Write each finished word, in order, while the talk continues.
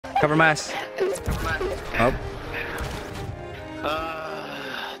Cover mass. Oh.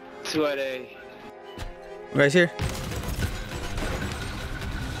 2 at A. Guys here.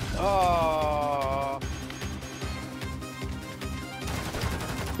 Oh.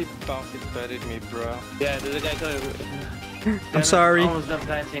 He bouncy betted me, bro. Yeah, there's a guy coming. I'm sorry. Almost done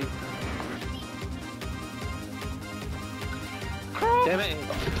planting. Damn it!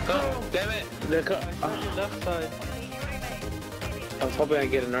 Oh, damn it! Left side. I was hoping I'd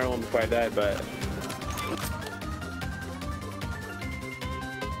get another one before I died, but...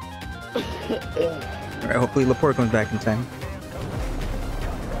 Alright, hopefully Laporte comes back in time.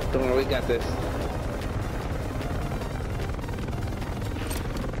 Don't worry, we got this.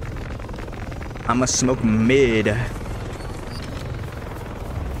 I'ma smoke mid.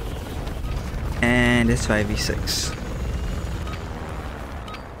 And it's 5v6.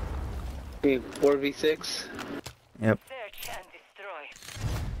 Okay, 4v6. Yep. Search and destroy.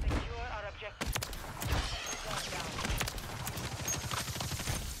 Secure our objective.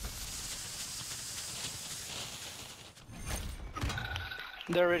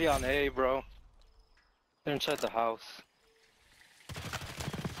 They're already on A, bro. They're inside the house.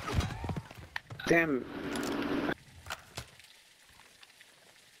 Damn.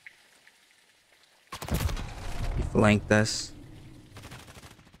 He flanked us.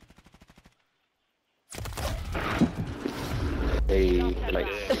 Hey, like...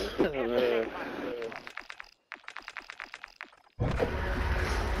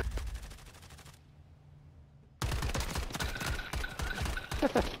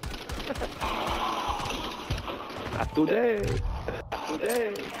 Today.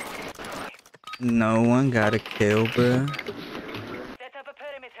 No one got a kill, bro. Set up a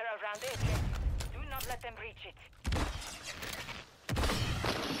perimeter around it. Do not let them breach it.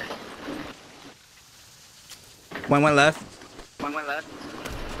 One went left. One went left.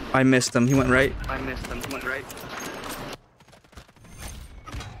 I missed him. He went right. I missed him. He went right.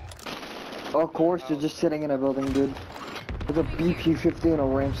 Of course, you're just sitting in a building, dude. With a BP-50 and a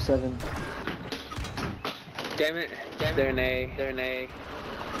range 7. Damn it. They're an A. They're an A.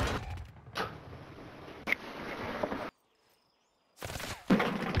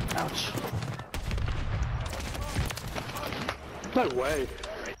 Ouch. No way.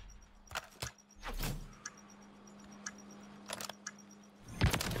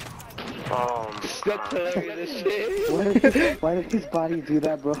 That's hilarious as shit. Why did his body do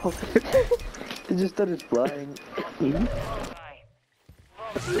that, bro? He just started flying.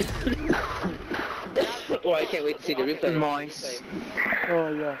 Oh, I can't wait to see the replay. Nice.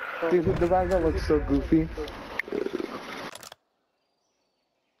 Oh yeah. Dude, the background looks so goofy.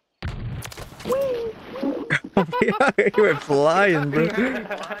 You were flying, bro.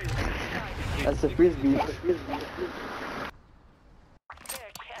 That's a frisbee. Search and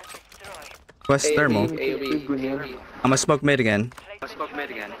destroy. What's thermal? I'ma smoke mid again. Smoke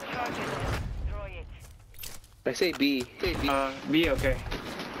mid again. Destroy it. I say B. B, okay.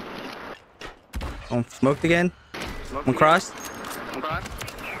 Oh, smoked again. One crossed.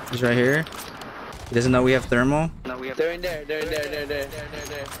 He's right here. He doesn't know we have thermal. No, we have. They're in there. They're in there. They're there. They're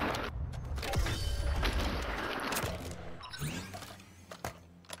there.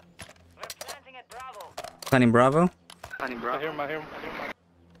 We're planting at Bravo. Planning Bravo. I hear him, I hear him.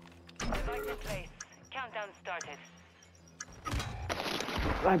 Device in place. Countdown started.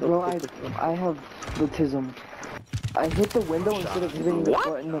 Bro, I have autism. I hit the window instead of hitting the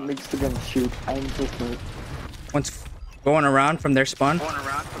button that makes the gun shoot. I'm so smart. One's going around from their spawn.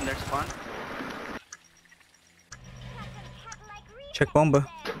 Check bomba.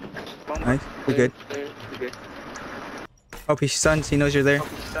 Nice. We're good. Hope he stuns. He knows you're there.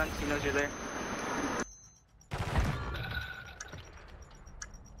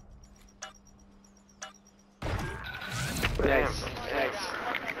 Nice.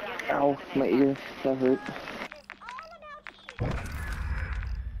 Ow, my ear. That hurt.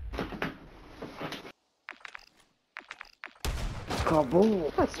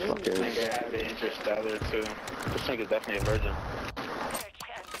 Kaboom! That's fucking... Yeah, the Interstellar too. This nigga's definitely a virgin. Search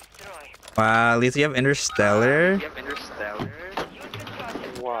and destroy. Wow, at least you have Interstellar.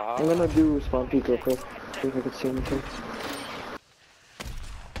 Wow. I'm gonna do spawn peek real quick. See if I can see anything.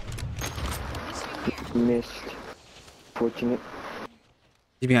 Missed. Fortunate.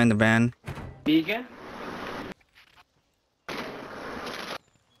 He's behind the van. B again?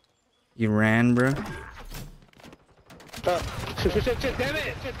 You ran, bro. Shit, damn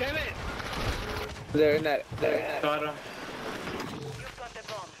it! They're in that. You've got the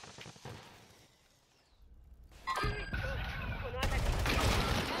bomb.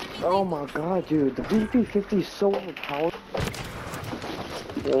 Oh my god, dude. The BP-50 is so overpowered.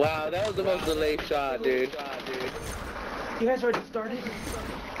 Wow, that was the most delayed shot, dude. You guys already started?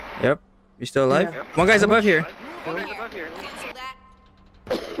 Yep. You still alive? Yeah. One guy's above here. I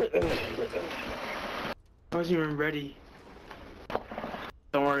wasn't even ready.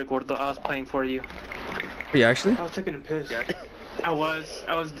 Don't worry, Gordo. I was playing for you. Are you actually? I was taking a piss. I was.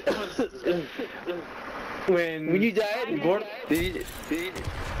 When you died, Gordo, did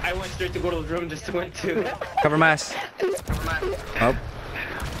I went straight to Gordo's room just to went to. Cover mass. Oh.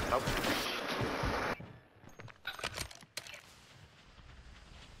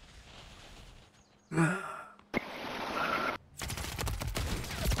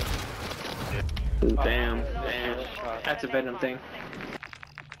 Damn. That's a Venom thing.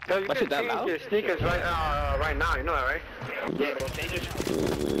 Why should that loud? Your sneakers right now, you know that, right?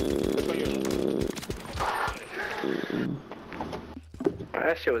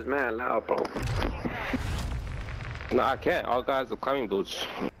 That shit was mad loud, bro. No, I can't. All guys are climbing boots.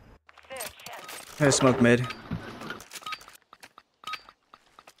 There's smoke mid.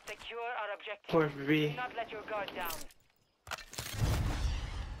 Secure our objective. Poor B. Do not let your guard down.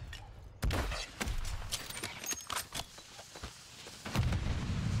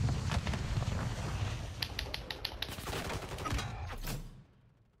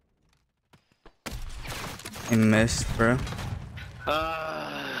 I missed, bro.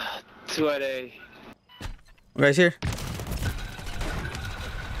 2 at A. One guy's here.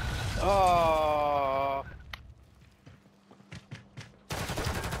 Oh.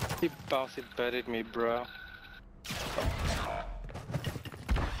 He bouncy betted me, bro.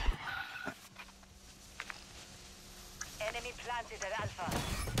 Enemy planted at Alpha.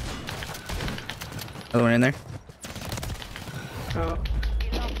 Another one in there. We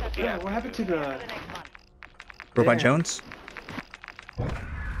lost that Yeah, what happened to the... the next one. Robot Yeah. Jones.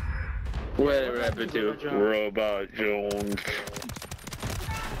 Whatever happened to Robot Jones?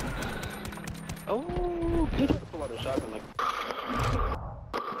 Oh,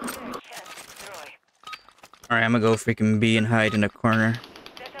 Alright, I'm gonna go freaking B and hide in a corner.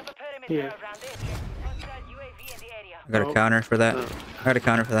 Set up a perimeter Yeah. around it. Hostile UAV in the area. I got a counter for that. I got a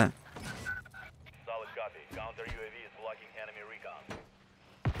counter for that. Solid copy. Counter UAV is blocking enemy recon.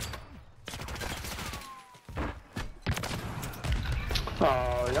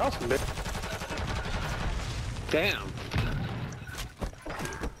 Oh, y'all some big. Damn.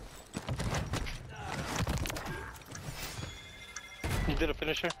 You did a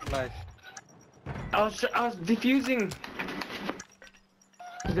finisher? Nice. I was defusing.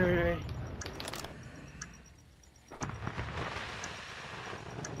 Is there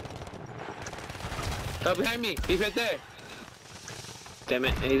Oh, behind me. He's right there. Damn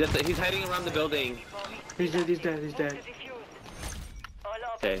it. He's hiding around the building. He's dead, he's dead, he's dead. All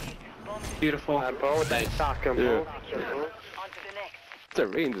Okay. bombs Beautiful. Bro, with that shotgun, bro. on to the next. The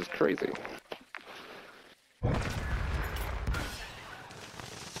range is crazy.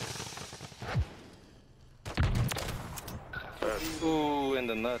 Ooh, in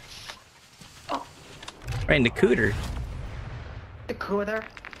the nuts. Right in the cooter. The quarter?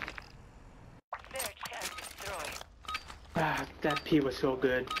 Search and destroy. Ah, that P was so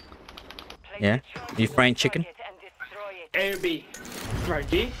good. Place Yeah? the charge You frying on chicken? target and destroy it. A or B? Right,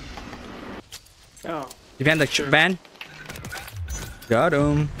 B? Oh. You found the van? Got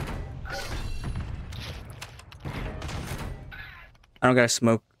him. I don't got a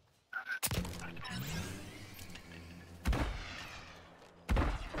smoke.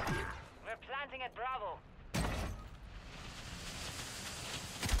 We're planting at Bravo.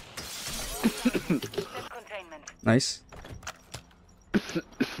 Set containment. Nice.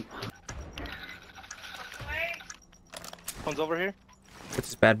 One's over here. Put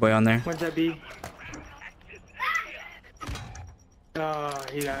this bad boy on there. When's that B? Oh,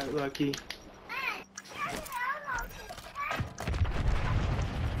 he got lucky.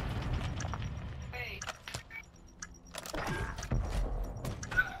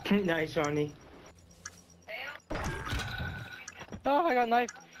 Nice, Johnny. Oh, I got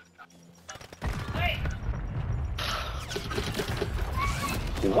knifed.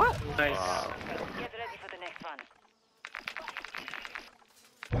 What? Nice. Get ready for the next one.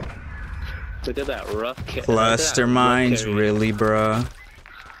 Look at that rough kit. Cluster mines, really, bruh.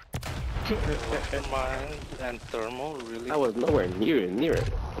 Mine and thermal, really. I was nowhere near it. Search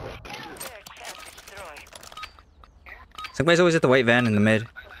and destroy. Somebody's always at the white van in the mid. Use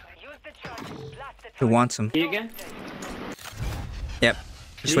the charge. Blast the Who wants him? B again? Yep.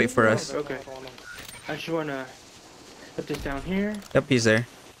 Just wait for us. Okay. I just wanna put this down here. Yep, he's there.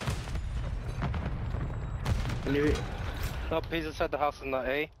 I knew it. Nope, he's inside the house in the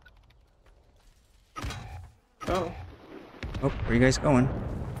A. Oh. Oh, where you guys going?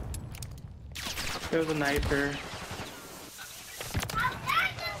 It was a sniper.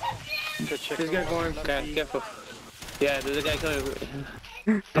 This guy going. Okay, careful. Yeah, there's a guy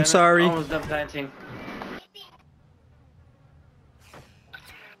coming. I'm sorry. Almost done planting.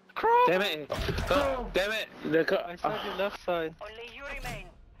 Damn it! Oh, damn it! I saw your left side. Only you remain.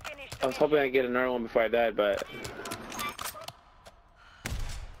 Finish I the was hoping I'd get another one before I died, but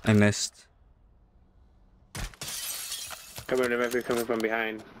I missed. come on, they might be coming from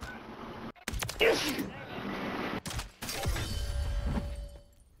behind.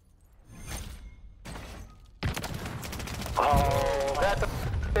 Oh, that's a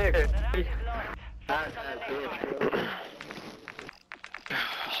big.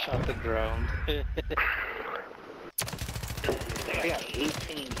 Shot the ground. I got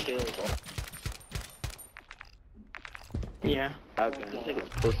 18 kills. Yeah. Okay. This nigga's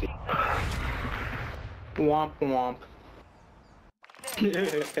pussy. Womp womp.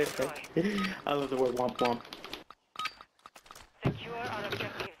 I love the word womp womp. Secure our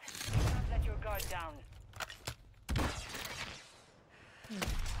objectives. Do not let your guard down.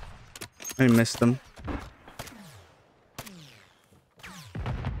 I missed them.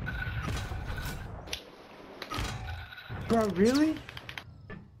 Bro, really?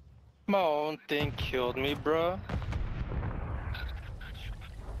 My own thing killed me, bro.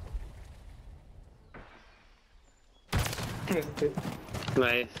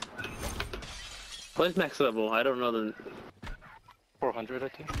 Nice. What's max level? I don't know the. 400, I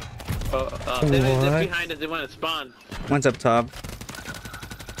think. They're behind us. They want to spawn. One's up top.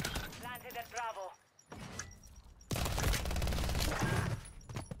 Planted at Bravo.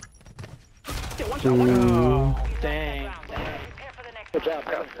 Oh, dang. Prepare for the next Good round. job.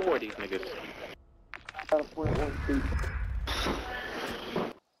 I got 4 of these niggas. Got a 0.1 feet.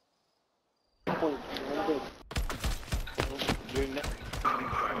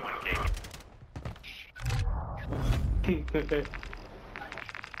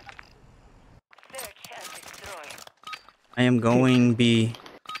 Search and destroy. I am going B.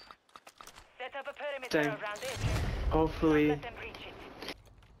 Set up a perimeter Dang. around it. Hopefully. Let them breach it.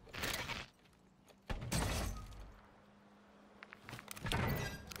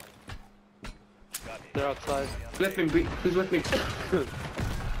 They're outside. Let me be. Who's with me?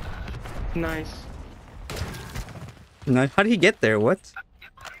 Nice. No, how did he get there? What?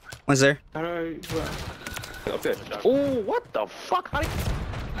 One's there. I don't know. Okay. Oh, what the fuck? How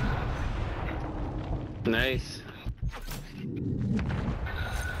Nice.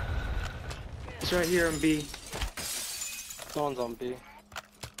 It's right here on B. No one's on B.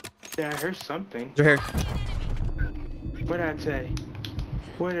 Yeah, I heard something. They're here. What did I say?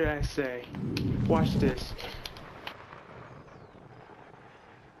 What did I say? Watch this.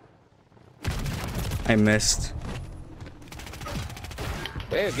 I missed.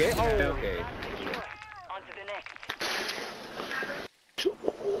 Hey, okay. Oh, okay. On to the next.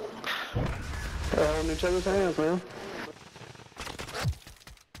 Each other's hands, man.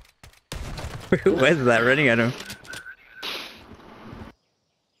 Who was that running at him?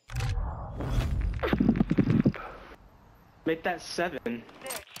 Make that 7. Search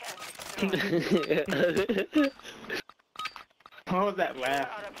and destroy. What was that laugh?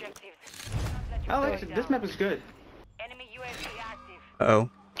 Our objectives. Do not let your I like guard it. down. This map is good. Enemy UAV active. Uh-oh.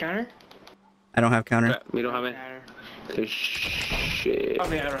 Counter? I don't have counter. We don't have it. Counter. Shit. I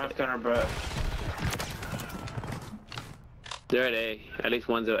mean, I don't have counter, but They're at A. At least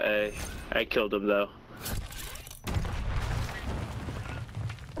one's at A. I killed them though.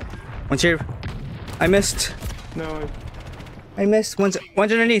 One's here. I missed. no. I missed. One's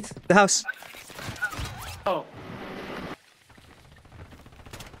underneath the house. Oh,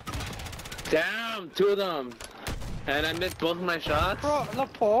 Damn, 2 of them. And I missed both of my shots. Bro, the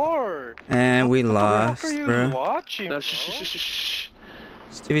Poure. And we What lost, are you bro. watching, No, bro? shh.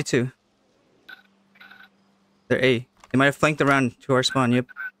 It's 2v2. They're A. They might have flanked around to our spawn, yep.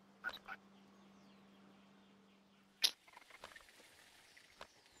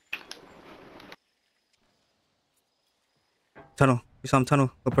 Tunnel. We saw him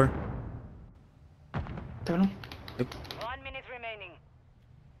tunnel. Upper. tunnel. 1 minute remaining.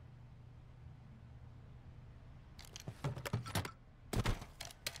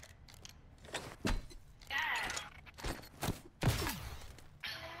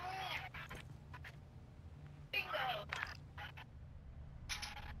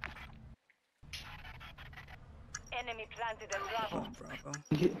 Enemy planted at Bravo. Bravo.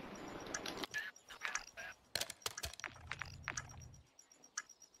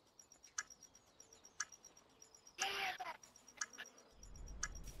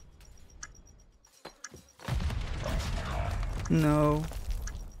 No.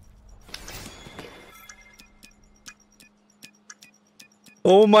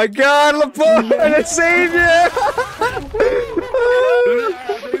 Oh my God, LaPointe, to save you!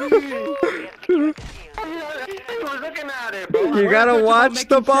 Looking at it, bro. You gotta watch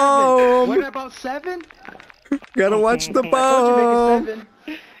the What bomb. about 7? Gotta watch the I told you bomb. make it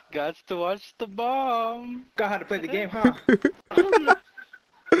 7. Got to watch the bomb. Got how to play the game, huh?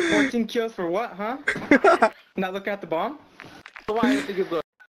 14 kills for what, huh? Not looking at the bomb? Why do you think it's